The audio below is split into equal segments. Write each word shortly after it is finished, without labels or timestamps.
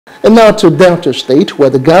And now to Delta State,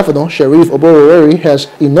 where the Governor, Sheriff Oborevworri,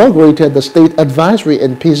 has inaugurated the State Advisory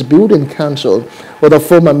and Peace Building Council with the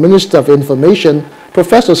former Minister of Information,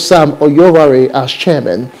 Professor Sam Oyovbaire, as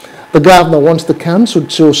chairman. The Governor wants the council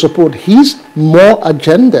to support his more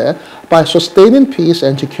agenda by sustaining peace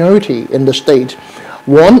and security in the state.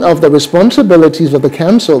 One of the responsibilities of the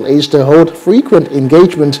council is to hold frequent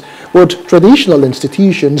engagement with traditional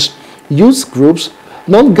institutions, youth groups,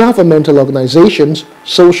 non-governmental organizations,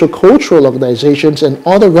 social-cultural organizations, and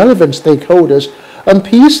other relevant stakeholders on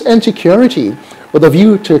peace and security with a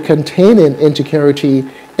view to containing insecurity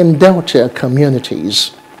in Delta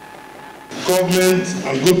communities. Government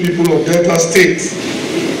and good people of Delta State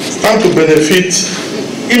stand to benefit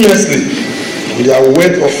immensely with their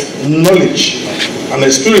wealth of knowledge and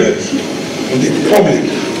experience in the public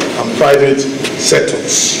and private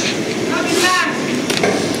sectors.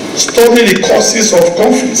 Study the causes of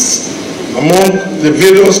conflicts among the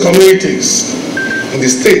various communities in the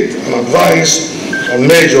state and advise on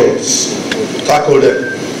measures to tackle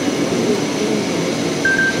them.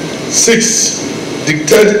 6.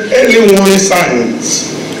 Detect early warning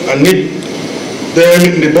signs and nip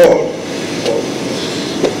them in the bud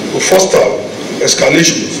to foster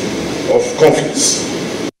escalation of conflicts.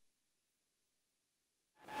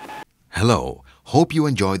 Hello, hope you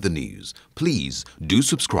enjoyed the news. Please do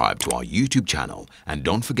subscribe to our YouTube channel and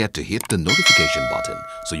don't forget to hit the notification button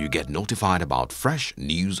so you get notified about fresh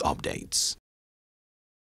news updates.